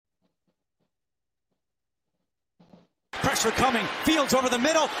pressure coming. Fields over the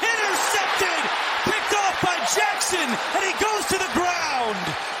middle. Intercepted! Picked off by Jackson, and he goes to the ground.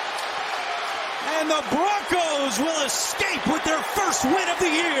 And the Broncos will escape with their first win of the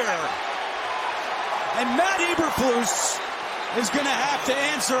year. And Matt Eberflus is going to have to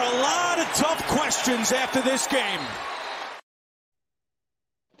answer a lot of tough questions after this game.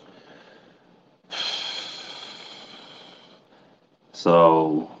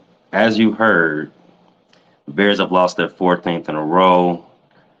 So, as you heard, the Bears have lost their 14th in a row.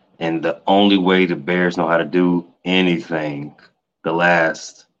 And the only way the Bears know how to do anything the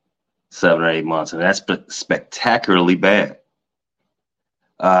last 7 or 8 months, and that's spectacularly bad.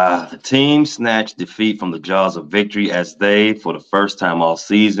 The team snatched defeat from the jaws of victory as they, for the first time all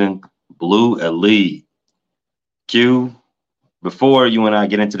season, blew a lead. Q, before you and I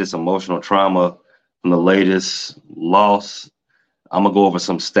get into this emotional trauma from the latest loss, I'm going to go over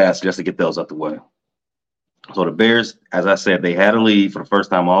some stats just to get those out the way. So the Bears, as I said, they had a lead for the first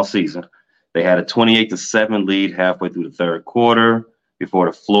time all season. They had a 28-7 lead halfway through the third quarter before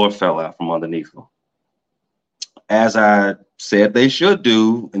the floor fell out from underneath them. As I said they should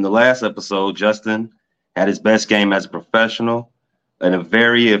do in the last episode, Justin had his best game as a professional and a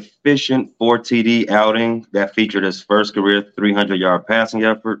very efficient 4 TD outing that featured his first career 300-yard passing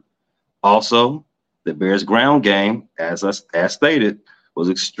effort. Also, the Bears' ground game, as stated, was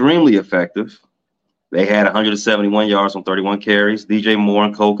extremely effective. They had 171 yards on 31 carries. DJ Moore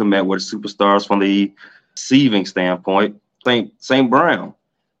and Cole Kmet were the superstars from the receiving standpoint. St. Brown,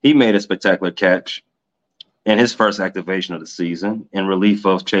 he made a spectacular catch in his first activation of the season in relief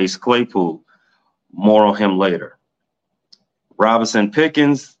of Chase Claypool. More on him later. Robinson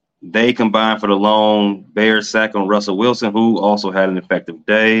Pickens, they combined for the lone Bears sack on Russell Wilson, who also had an effective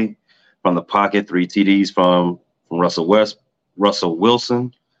day from the pocket, 3 TDs from Russell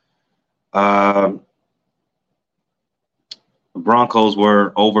Wilson. The Broncos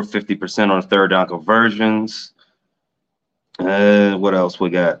were over 50% on third down conversions. What else we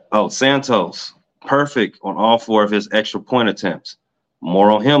got? Oh, Santos, perfect on all 4 of his extra point attempts.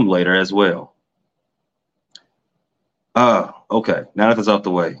 More on him later as well. Okay, now that that's out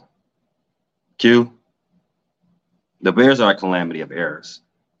the way. Q, the Bears are a calamity of errors.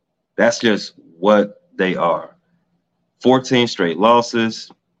 That's just what they are. 14 straight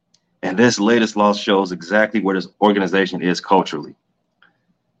losses, and this latest loss shows exactly where this organization is culturally.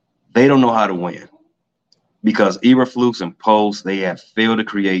 They don't know how to win because Eberflus and Post, they have failed to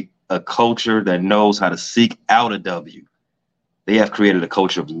create a culture that knows how to seek out a W. They have created a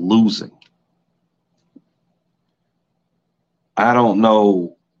culture of losing. I don't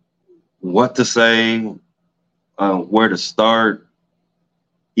know what to say, where to start.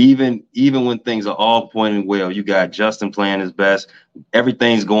 Even when things are all pointing well, you got Justin playing his best.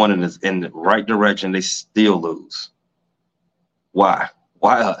 Everything's going in the right direction. They still lose. Why?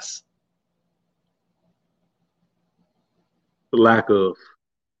 Why us? The lack of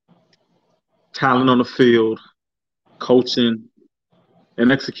talent on the field, coaching,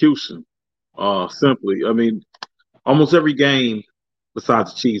 and execution. Simply, I mean, almost every game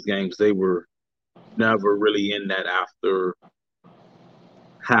besides the Chiefs games, they were never really in that after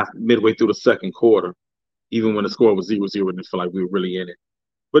midway through the second quarter, even when the score was 0-0, it didn't feel like we were really in it.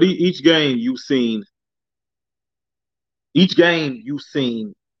 But each game you've seen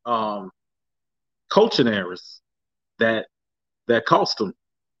coaching errors that cost them.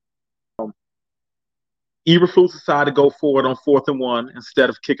 Eberflus decided to go forward on 4th and 1 instead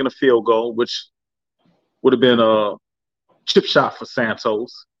of kicking a field goal, which would have been a chip shot for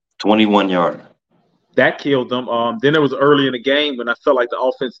Santos. 21-yarder. That killed them. Then there was early in the game when I felt like the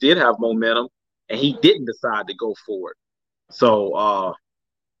offense did have momentum, and he didn't decide to go for it. So,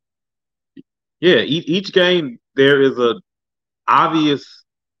 each game there is a obvious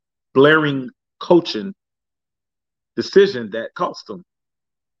blaring coaching decision that cost them.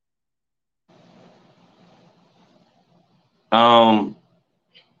 I'm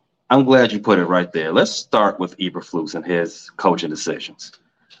glad you put it right there. Let's start with Eberflus and his coaching decisions.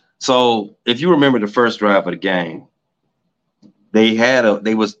 So if you remember the first drive of the game, they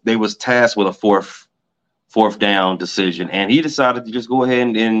was tasked with a fourth down decision, and he decided to just go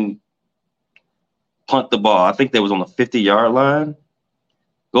ahead and punt the ball. I think they was on the 50-yard line.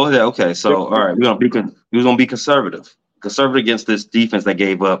 Go ahead. Okay, so all right, we was gonna be conservative against this defense that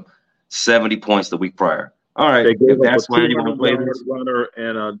gave up 70 points the week prior. All right, if that's why you want to play this runner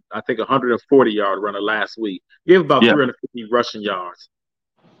and I think 140-yard runner last week. He gave about 350 rushing yards.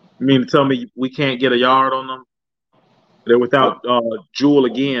 You mean to tell me we can't get a yard on them? They're without Jewel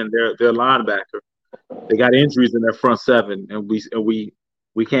again, their linebacker. They got injuries in their front seven, and we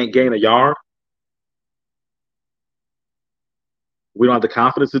can't gain a yard. We don't have the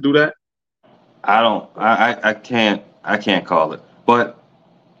confidence to do that. I don't. I can't. I can't call it. But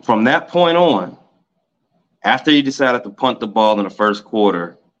from that point on, after he decided to punt the ball in the first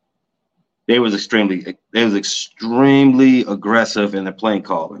quarter, they was extremely aggressive in the play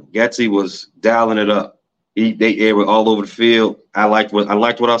calling. Getsy was dialing it up. They were all over the field. I liked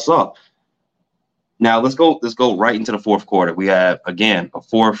what I saw. Now let's go right into the fourth quarter. We have again a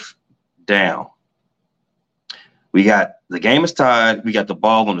fourth down. We got the game is tied. We got the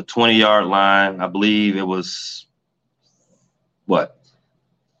ball on the 20-yard line. I believe it was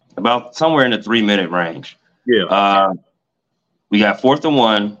about somewhere in the 3-minute range. Yeah. We got 4th and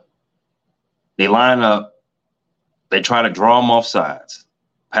 1. They line up. They try to draw them off sides.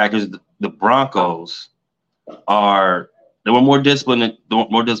 Packers, the Broncos they were more disciplined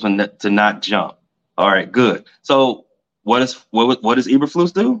to not jump. All right, good. So what does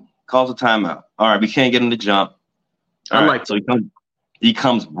Eberflus do? Calls a timeout. All right, we can't get him to jump. All right, so he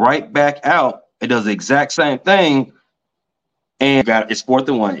comes right back out. It does the exact same thing, and it's 4th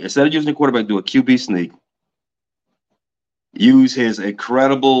and 1. Instead of using the quarterback, do a QB sneak. Use his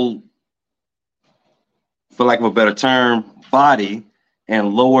incredible, for lack of a better term, body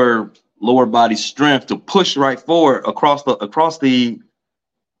and lower body strength to push right forward across the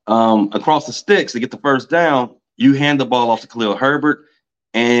sticks to get the first down. You hand the ball off to Khalil Herbert,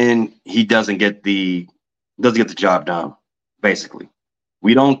 and he doesn't get the job done. Basically,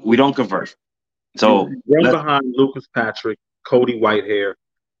 we don't convert. So run behind Lucas Patrick, Cody Whitehair,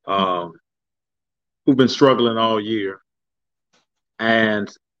 who've been struggling all year,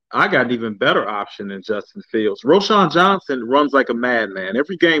 and I got an even better option than Justin Fields. Roschon Johnson runs like a madman.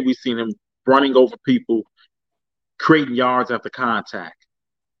 Every game we've seen him running over people, creating yards after contact.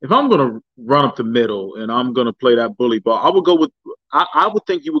 If I'm going to run up the middle and I'm going to play that bully ball, I would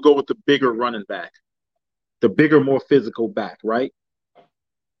think you would go with the bigger running back, the bigger, more physical back, right?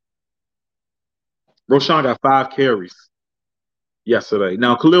 Roschon got 5 carries yesterday.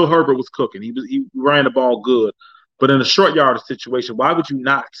 Now, Khalil Herbert was cooking. He ran the ball good. But in a short yardage situation, why would you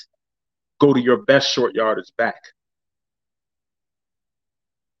not go to your best short yardage back?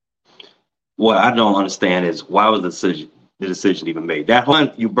 What I don't understand is why was the decision even made? That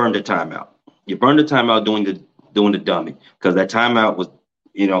one, you burned the timeout. You burned the timeout doing the dummy, because that timeout was,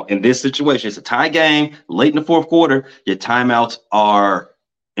 in this situation, it's a tie game late in the fourth quarter. Your timeouts are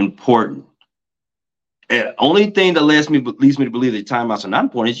important. And only thing that leads me to believe that timeouts are not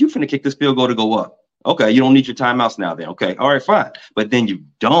important is you finna kick this field goal to go up. Okay, you don't need your timeouts now then. Okay, all right, fine. But then you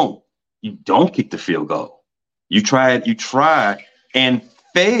don't kick the field goal. You try and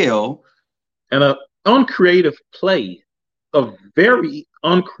fail. And an uncreative play, a very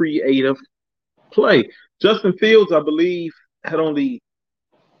uncreative play. Justin Fields, I believe, had only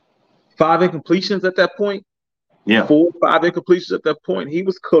 5 incompletions at that point. Yeah. 4 or 5 incompletions at that point. He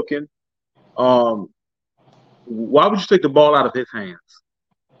was cooking. Why would you take the ball out of his hands?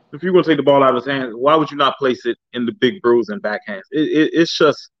 If you're going to take the ball out of his hands, why would you not place it in the big bruise and back hands? It's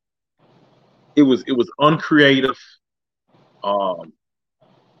just, it was uncreative.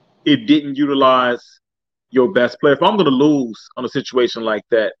 It didn't utilize your best player. If I'm going to lose on a situation like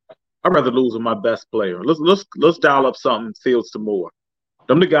that, I'd rather lose with my best player. Let's dial up something Fields to more.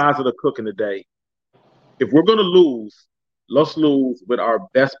 Them the guys that are cooking today. If we're going to lose, let's lose with our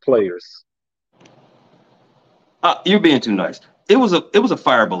best players. You're being too nice. It was a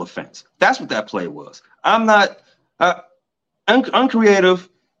fireable offense. That's what that play was. I'm not uncreative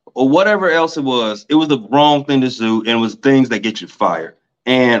or whatever else it was. It was the wrong thing to do, and it was things that get you fired.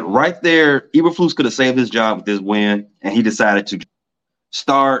 And right there, Eberflus could have saved his job with this win, and he decided to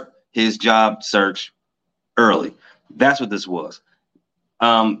start his job search early. That's what this was.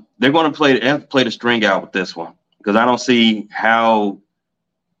 They're going to play the string out with this one, because I don't see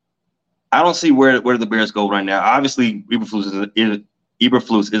where the Bears go right now. Obviously, Eberflus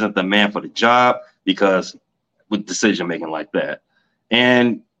isn't the man for the job, because with decision making like that,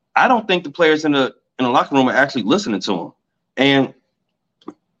 and I don't think the players in the locker room are actually listening to him, and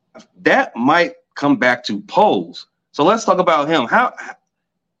that might come back to Poles. So let's talk about him.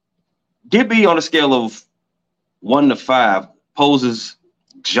 Give me on a scale of 1 to 5 Poles'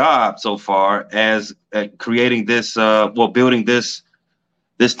 job so far as creating this, building this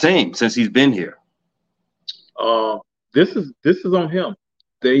team since he's been here. This is on him.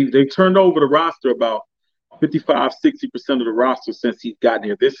 They turned over the roster about 55-60% of the roster since he's gotten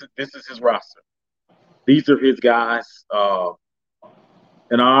here. This is his roster. These are his guys.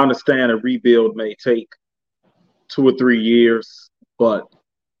 And I understand a rebuild may take 2 or 3 years, but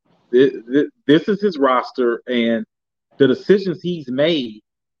this is his roster, and the decisions he's made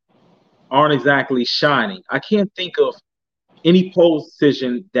aren't exactly shining. I can't think of any poll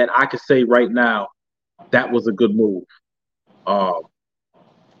decision that I could say right now that was a good move.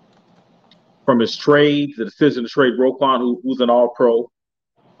 From his trades, the decision to trade Roquan, who's an All-Pro,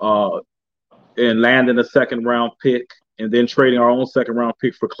 and landing a second-round pick, and then trading our own second-round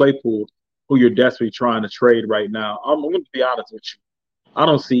pick for Claypool, who you're desperately trying to trade right now. I'm going to be honest with you. I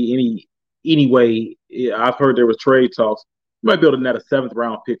don't see any way. I've heard there was trade talks. You might be able to net a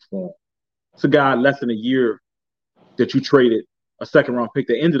seventh-round pick for him. It's a guy less than a year that you traded a second-round pick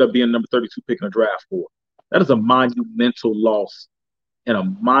that ended up being number 32 pick in the draft for. That is a monumental loss and a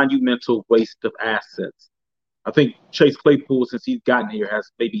monumental waste of assets. I think Chase Claypool, since he's gotten here, has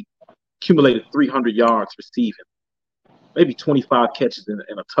maybe accumulated 300 yards receiving, maybe 25 catches and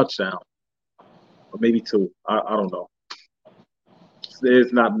a touchdown, or maybe two. I don't know.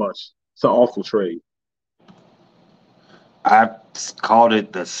 It's not much. It's an awful trade. I called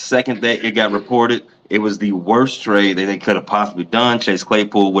it the second that it got reported. It was the worst trade that they could have possibly done. Chase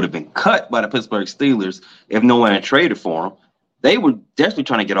Claypool would have been cut by the Pittsburgh Steelers if no one had traded for him. They were desperately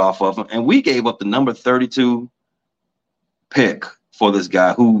trying to get off of him, and we gave up the number 32 pick for this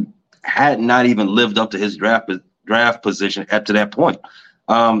guy who had not even lived up to his draft position up to that point.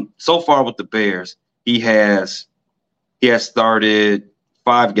 So far with the Bears, he has started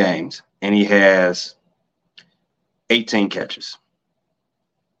 5 games, and he has 18 catches.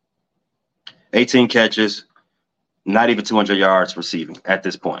 18 catches, not even 200 yards receiving at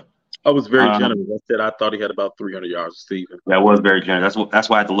this point. I was very generous. I said I thought he had about 300 yards receiving. That was very generous. That's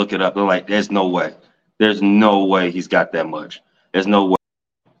why I had to look it up. They're like, there's no way. There's no way he's got that much. There's no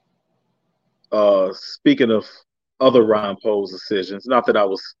way. Speaking of other Ryan Poles decisions, not that I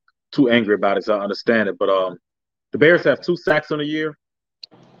was too angry about it, so I understand it, but the Bears have 2 sacks on the year.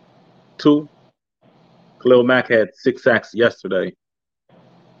 2. Khalil Mack had 6 sacks yesterday.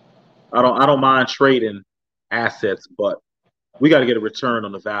 I don't mind trading assets, but we got to get a return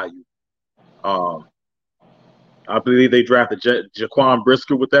on the value. I believe they drafted Jaquan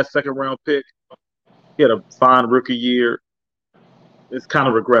Brisker with that second-round pick. He had a fine rookie year. It's kind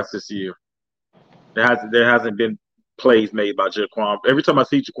of regressed this year. There hasn't been plays made by Jaquan. Every time I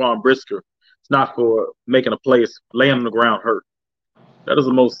see Jaquan Brisker, it's not for making a play. It's laying on the ground hurt. That is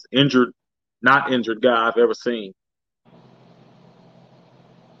the most not injured guy I've ever seen.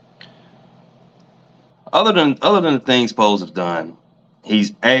 Other than the things Poles have done,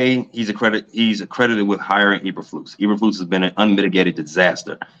 he's accredited with hiring Eberflus. Eberflus has been an unmitigated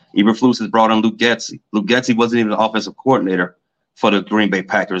disaster. Eberflus has brought in Luke Getsy. Luke Getsy wasn't even the offensive coordinator for the Green Bay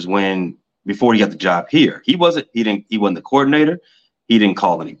Packers before he got the job here. He wasn't the coordinator. He didn't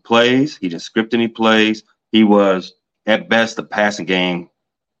call any plays. He didn't script any plays. He was at best a passing game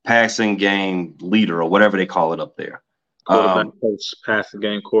leader or whatever they call it up there. Quarterback coach, passing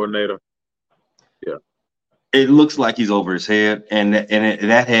game coordinator. Yeah. It looks like he's over his head, and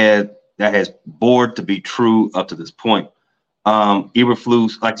that has bored to be true up to this point.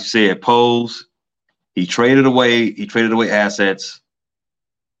 Eberflus, like you said, Poles. He traded away assets.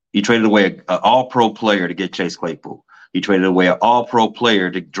 He traded away an All-Pro player to get Chase Claypool. He traded away an All-Pro player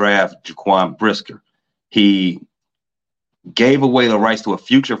to draft Jaquan Brisker. He gave away the rights to a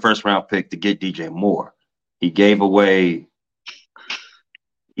future first-round pick to get DJ Moore. He gave away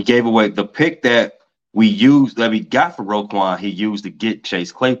the pick that we got for Roquan. He used to get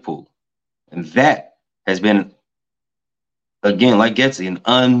Chase Claypool, and that has been, again, like Getsy, an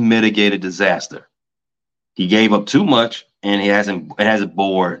unmitigated disaster. He gave up too much, and it hasn't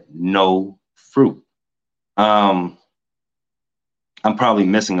bore no fruit. I'm probably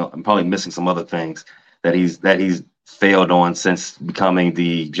missing some other things that he's failed on since becoming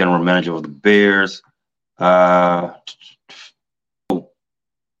the general manager of the Bears.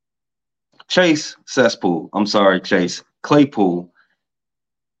 Chase Claypool.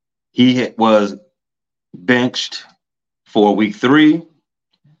 He was benched for week 3.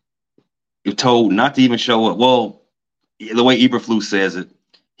 He was told not to even show up. Well, the way Eberflus says it,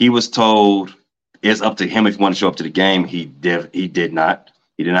 he was told it's up to him if he wanted to show up to the game. He did not.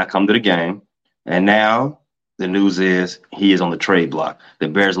 He did not come to the game. And now the news is he is on the trade block. The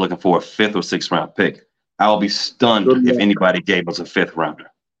Bears are looking for a 5th or 6th round pick. I will be stunned if anybody gave us a 5th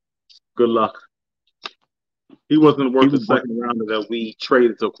rounder. Good luck. He wasn't worth the second rounder that we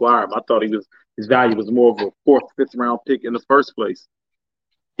traded to acquire him. I thought his value was more of a 4th, 5th round pick in the first place.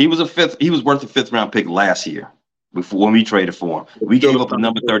 He was worth a 5th round pick last year when we traded for him. We gave up the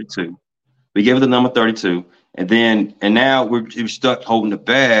number 32. We gave it the number 32, and now we're stuck holding the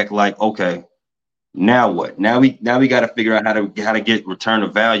bag. Like, okay, now what? Now we got to figure out how to get return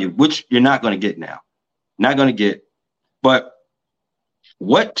of value, which you're not going to get now. Not going to get. But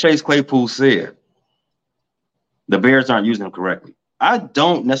what Chase Claypool said, the Bears aren't using him correctly. I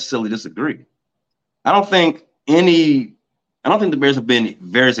don't necessarily disagree. I don't think the Bears have been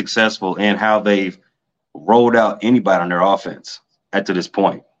very successful in how they've rolled out anybody on their offense up to this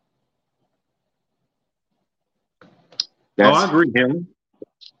point. I agree.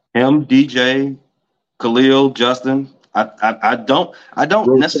 Him, DJ, Khalil, Justin. I don't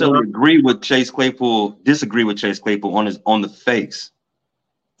necessarily disagree with Chase Claypool on the face.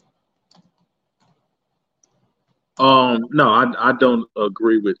 No, I don't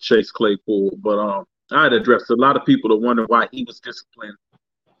agree with Chase Claypool, but I'd address a lot of people that wonder why he was disciplined.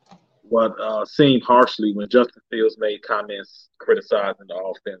 What seemed harshly when Justin Fields made comments criticizing the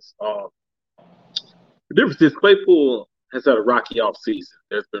offense. The difference is Claypool has had a rocky offseason.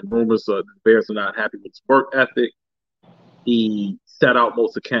 There's been rumors the Bears are not happy with his work ethic. He sat out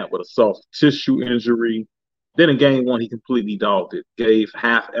most of camp with a soft tissue injury. Then in game one, he completely dogged it, gave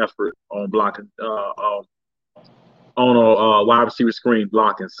half effort on blocking, on a wide receiver screen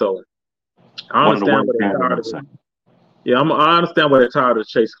blocking. So I understand what they're tired of. Yeah, I understand why they're tired of the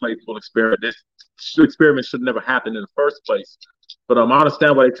Chase Claypool experiment. This experiment should never happen in the first place. But I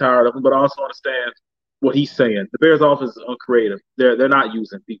understand why they're tired of him, but I also understand what he's saying. The Bears' offense is uncreative. They're not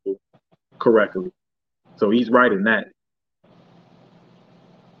using people correctly. So he's right in that.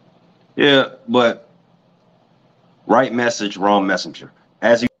 Yeah, but right message, wrong messenger.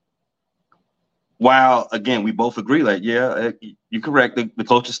 While again, we both agree, you're correct. The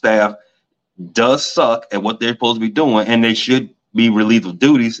coaching staff does suck at what they're supposed to be doing, and they should be relieved of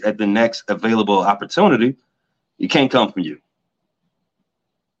duties at the next available opportunity. It can't come from you.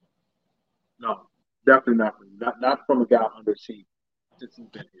 No, definitely not from you. Not from a guy under chief since he's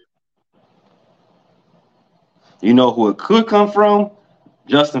been here. You know who it could come from?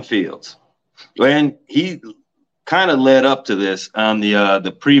 Justin Fields. And he kind of led up to this on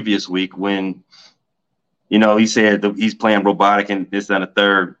the previous week when, he said that he's playing robotic and this and the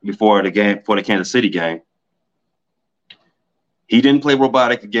third before the Kansas City game. He didn't play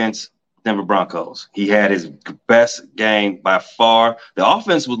robotic against Denver Broncos. He had his best game by far. The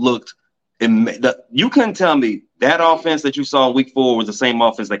offense you couldn't tell me that offense that you saw in week 4 was the same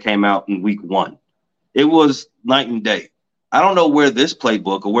offense that came out in week 1. It was night and day. I don't know where this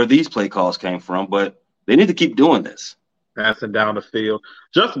playbook or where these play calls came from, but they need to keep doing this. Passing down the field.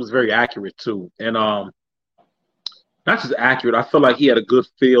 Justin was very accurate too. And not just accurate, I feel like he had a good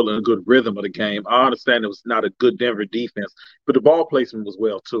feel and a good rhythm of the game. I understand it was not a good Denver defense, but the ball placement was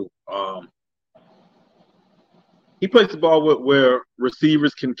well too. He plays the ball where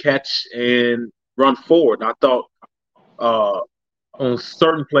receivers can catch and run forward. And I thought on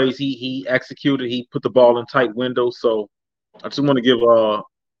certain plays he executed. He put the ball in tight windows. So I just want to give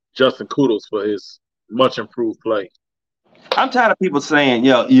Justin kudos for his much improved play. I'm tired of people saying,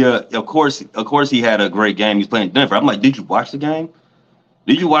 of course he had a great game. He's playing Denver. I'm like, did you watch the game?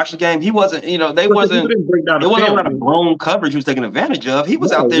 He wasn't, it wasn't a lot of blown coverage he was taking advantage of. He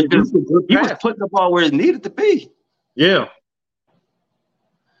was out there. He was putting the ball where it needed to be. Yeah.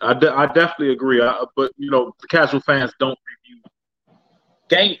 I definitely agree. But, the casual fans don't review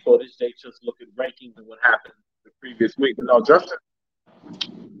game footage. They just look at rankings and what happened the previous week. But no, Justin,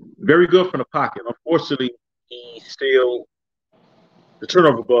 very good from the pocket. Unfortunately, the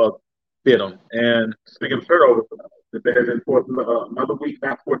turnover bug bit him. And speaking of turnover, the Bears enforced another week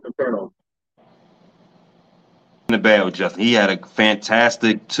not forcing turnover. In the bad with Justin, he had a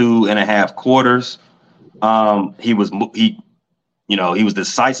fantastic 2.5 quarters. He was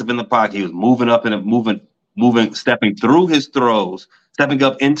decisive in the pocket. He was moving up and moving, stepping through his throws, stepping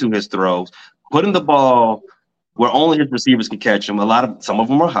up into his throws, putting the ball where only his receivers can catch him. Some of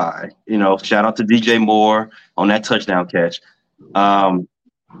them were high. Shout out to DJ Moore on that touchdown catch.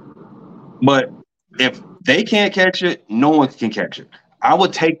 But if they can't catch it, no one can catch it. I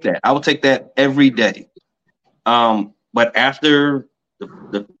would take that. I would take that every day. But after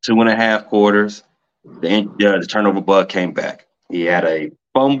the 2.5 quarters, the turnover bug came back. He had a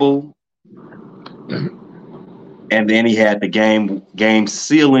fumble, and then he had the game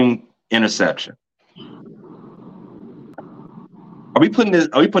sealing interception. Are we putting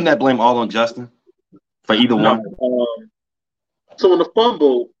that blame all on Justin for either one? So in the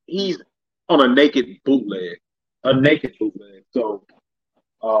fumble, he's on a naked bootleg. So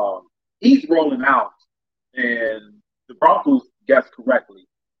he's rolling out, and the Broncos guessed correctly.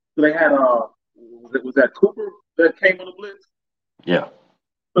 So they had was that Cooper that came on the blitz? Yeah.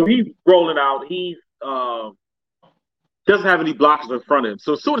 So he's rolling out. He doesn't have any blockers in front of him.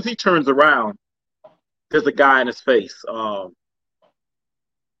 So as soon as he turns around, there's a guy in his face.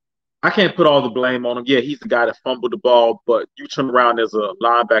 I can't put all the blame on him. Yeah, he's the guy that fumbled the ball, but you turn around, there's a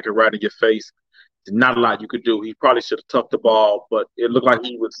linebacker right in your face. not a lot you could do. He probably should have tucked the ball, but it looked like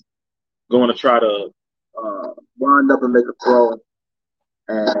he was going to try to wind up and make a throw,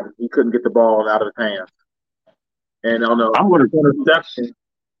 and he couldn't get the ball out of his hands. And on the interception,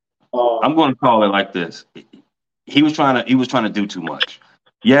 I'm going to call it like this: he was trying to do too much.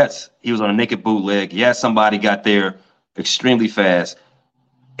 Yes, he was on a naked bootleg. Yes, somebody got there extremely fast.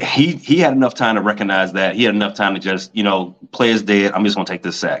 He had enough time to recognize that. He had enough time to just, play is dead. I'm just going to take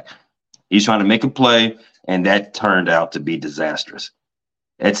this sack. He's trying to make a play, and that turned out to be disastrous.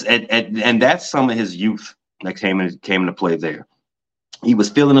 And that's some of his youth that came into play there. He was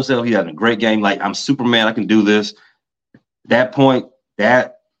feeling himself. He had a great game. Like, I'm Superman. I can do this. That point,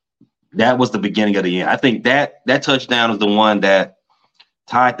 that was the beginning of the end. I think that touchdown is the one that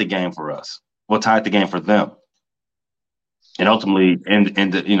tied the game for us. Well, tied the game for them. And ultimately,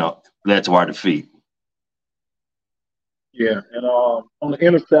 led to our defeat. Yeah, and on the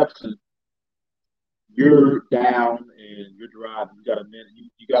interception, you're down and you're driving. You got a minute.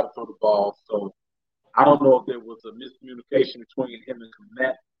 You got to throw the ball. So I don't know if there was a miscommunication between him and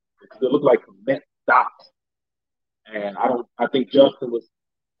Komet, because it looked like Komet stopped, and I think Justin was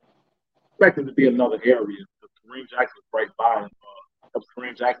expecting to be another area. Kareem Jackson was right by him. That was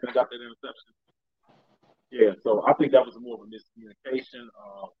Kareem Jackson that got that interception. Yeah, so I think that was more of a miscommunication.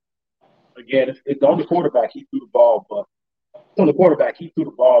 Again, it's on the quarterback. He threw the ball, but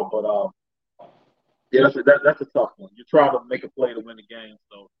yeah, that's a tough one. You're trying to make a play to win the game,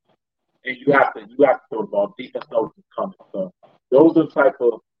 so and you have to throw the ball. Defense knows it's coming. So those are the type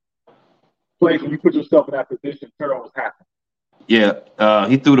of plays when you put yourself in that position, turnovers happen. Yeah,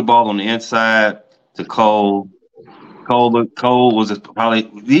 he threw the ball on the inside to Cole. Cole was probably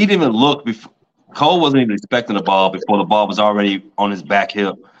he didn't even look before. Cole wasn't even expecting the ball before the ball was already on his back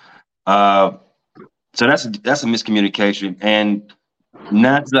hip. So that's a miscommunication. And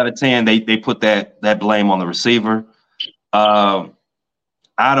 9 out of 10, they put that blame on the receiver. I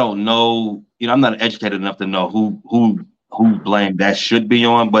don't know. I'm not educated enough to know who blame that should be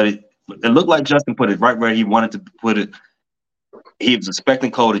on, but it looked like Justin put it right where he wanted to put it. He was expecting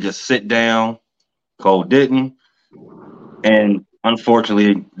Cole to just sit down. Cole didn't. And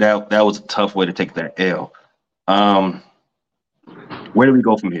unfortunately, that was a tough way to take that L. Where do we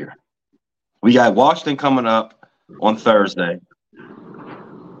go from here? We got Washington coming up on Thursday.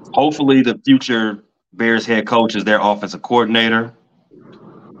 Hopefully, the future Bears head coach is their offensive coordinator.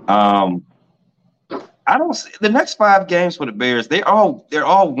 I don't see the next 5 games for the Bears. They're all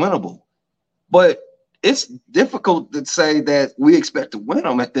winnable, but it's difficult to say that we expect to win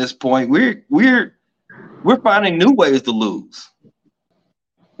them at this point. We're finding new ways to lose.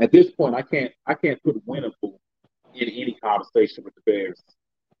 At this point, I can't put winnable in any conversation with the Bears.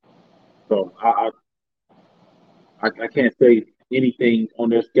 So I can't say anything on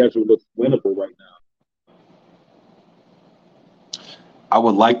their schedule looks winnable right now. I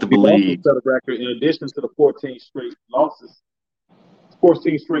would like to believe set a record in addition to the 14 straight losses,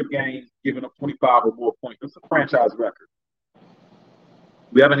 14 straight games, giving up 25 or more points. It's a franchise record.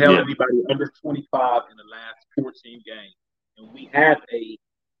 We haven't held anybody under 25 in the last 14 games, and we have a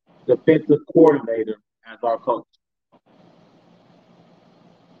defensive coordinator as our coach.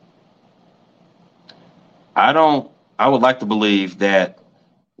 I would like to believe that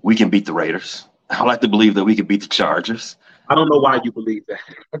we can beat the Raiders. I would like to believe that we can beat the Chargers. I don't know why you believe that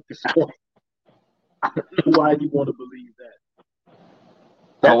at this point. I don't know why you want to believe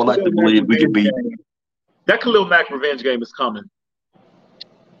that. I would like to believe we can beat. That Khalil Mack revenge game is coming.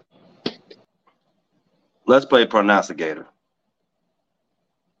 Let's play pronosticator.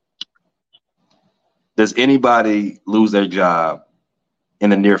 Does anybody lose their job in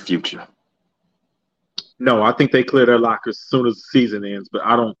the near future? No, I think they clear their lockers as soon as the season ends, but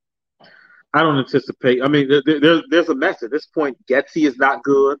I don't anticipate. I mean, there's a mess at this point. Getsy is not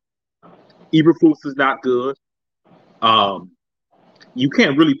good. Eberflus is not good. You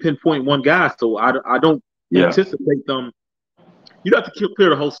can't really pinpoint one guy, so I don't anticipate them. You have to clear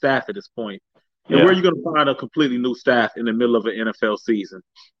the whole staff at this point. And where are you going to find a completely new staff in the middle of an NFL season?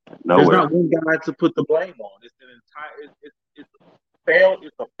 Nowhere. There's not one guy to put the blame on. It's an entire. It's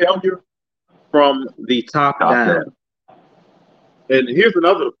a failure from the top down. And here's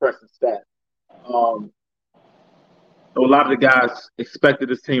another depressing stat. A lot of the guys expected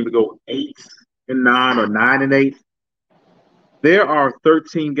this team to go 8-9 or 9-8. There are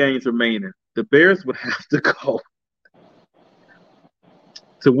 13 games remaining. The Bears would have to go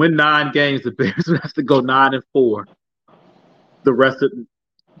to win 9 games. The Bears would have to go 9-4. The rest of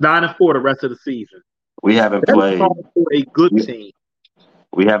 9-4 the rest of the season. We haven't played for a good team.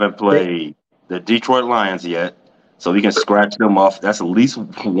 We haven't played the Detroit Lions yet, so we can scratch them off. That's at least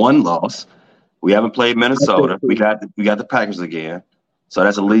one loss. We haven't played Minnesota. We got the Packers again. So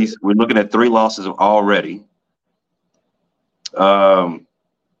that's at least we're looking at 3 losses already. We're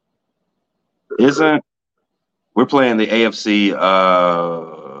playing the AFC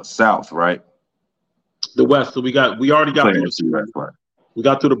South, right? The West. So we already got through the West, right? We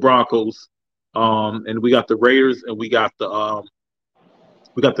got through the Broncos, and we got the Raiders, and we got the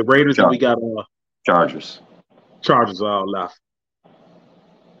Raiders, and we got Chargers. Chargers are all left.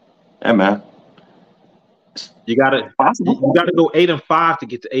 Hey man, you gotta go 8-5 to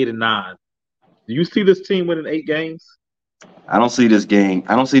get to 8-9. Do you see this team winning 8 games? I don't see this game.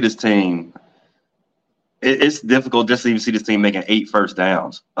 I don't see this team. It's difficult just to even see this team making 8 first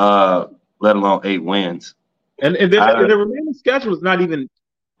downs, let alone 8 wins. And the remaining schedule is not even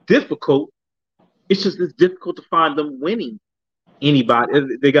difficult. It's difficult to find them winning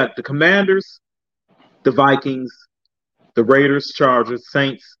anybody. They got the Commanders, the Vikings, the Raiders, Chargers,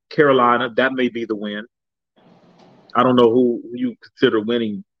 Saints, Carolina. That may be the win. I don't know who you consider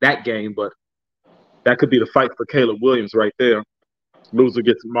winning that game, but that could be the fight for Caleb Williams right there. Loser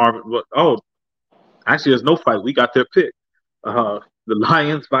gets Marvin. Oh, actually, there's no fight. We got their pick. The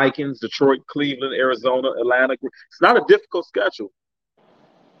Lions, Vikings, Detroit, Cleveland, Arizona, Atlanta. It's not a difficult schedule.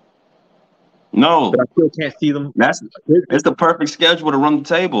 No. But I still can't see them. It's the perfect schedule to run the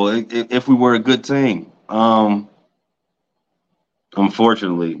table if we were a good team.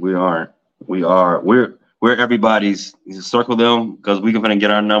 Unfortunately, we aren't. We're everybody's. Circle them because we're going to get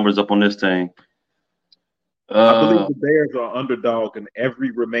our numbers up on this team. I believe the Bears are underdog in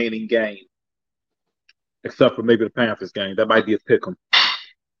every remaining game, except for maybe the Panthers game. That might be a pick 'em.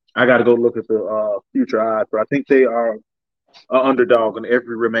 I got to go look at the future odds, but I think they are an underdog in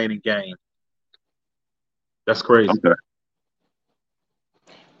every remaining game. That's crazy. Okay.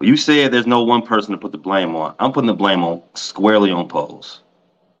 Well, you said there's no one person to put the blame on. I'm putting the blame on squarely on Poles.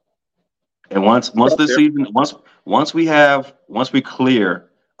 And once this season, once we clear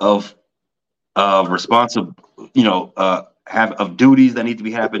of responsive, of duties that need to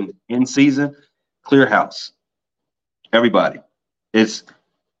be happening in season, clear house. Everybody. It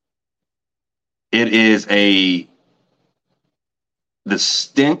is the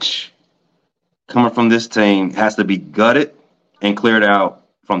stench coming from this team has to be gutted and cleared out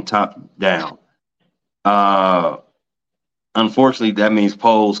from top down. Unfortunately, that means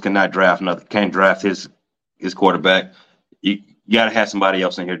Poles can't draft his quarterback. You got to have somebody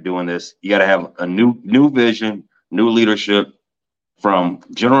else in here doing this. You got to have a new vision, new leadership from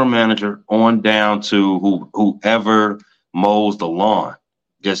general manager on down to whoever mows the lawn.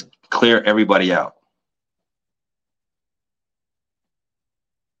 Just clear everybody out.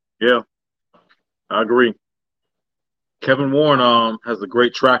 Yeah, I agree. Kevin Warren has a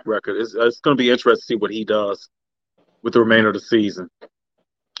great track record. It's going to be interesting to see what he does with the remainder of the season.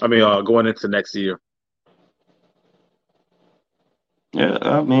 I mean, going into next year. Yeah,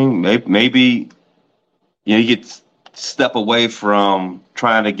 I mean, maybe you could step away from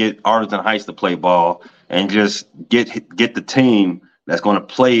trying to get Arlington Heights to play ball and just get the team that's going to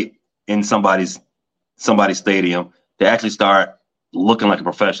play in somebody's stadium to actually start looking like a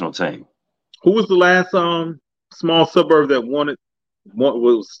professional team. Who was the last small suburb that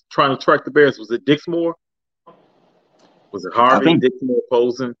was trying to track the Bears? Was it Dixmoor? Was it Harvey? Dixmoor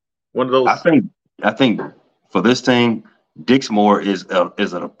Posen? One of those. I think for this team, Dixmoor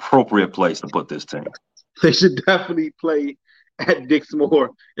is an appropriate place to put this team. They should definitely play at Dixmoor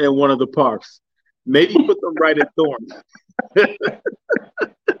in one of the parks. Maybe put them right at Thorns.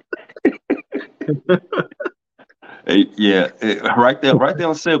 Right there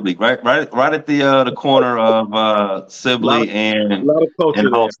on Sibley, right at the corner of Sibley and a lot of culture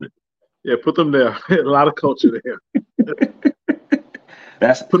there. Yeah, put them there. A lot of culture there.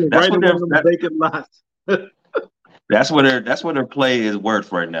 Put them right in the vacant lots. That's where their play is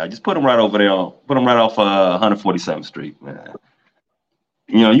worth right now. Just put them right over there. Put them right off 147th Street, man.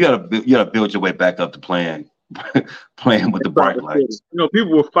 You gotta build your way back up to playing with the bright lights.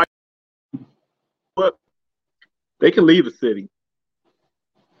 People were fighting, but they can leave the city.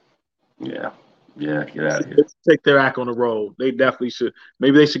 Yeah, get out of here. Let's take their act on the road. They definitely should.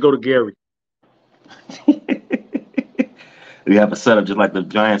 Maybe they should go to Gary. We have a setup just like the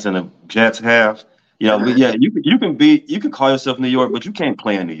Giants and the Jets have. You can call yourself New York, but you can't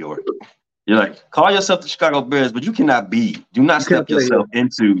play in New York. You're like, call yourself the Chicago Bears, but you cannot be. Do not step yourself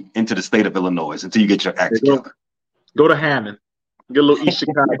into the state of Illinois until you get your act together. Go to Hammond. Get a little East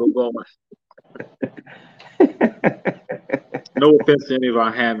Chicago going. No offense to any of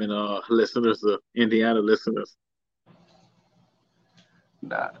our Hammond listeners, Indiana listeners.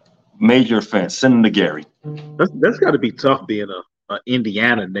 Nah, major offense. Send them to Gary. That's got to be tough being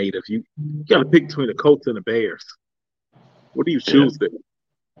Indiana native. You got to pick between the Colts and the Bears. What do you choose there?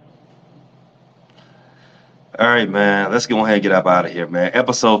 All right, man. Let's go ahead and get up out of here, man.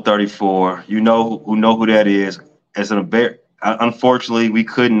 Episode 34. You know who that is. As a Bear, unfortunately, we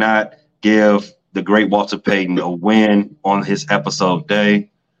could not give the great Walter Payton a win on his episode day,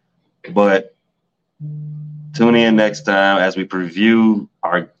 but tune in next time as we preview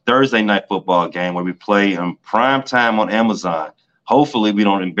our Thursday night football game where we play in prime time on Amazon. Hopefully, we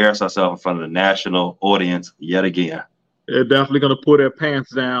don't embarrass ourselves in front of the national audience yet again. They're definitely going to pull their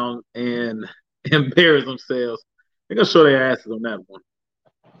pants down and embarrass themselves. They're going to show their asses on that one.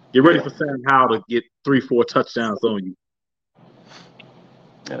 Get ready for Sam Howell to get 3-4 touchdowns on you.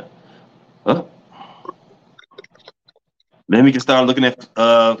 Yeah. Well, then we can start looking at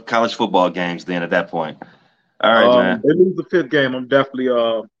college football games. Then at that point, all right, man. They lose the 5th game. I'm definitely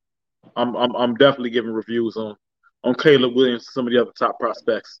I'm definitely giving reviews on Caleb Williams and some of the other top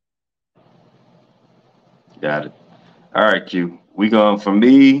prospects. Got it. All right, Q. We going from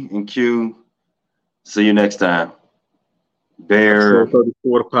me and Q. See you next time. Bear 34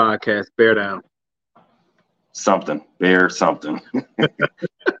 the podcast. Bear down. Something. Bear something.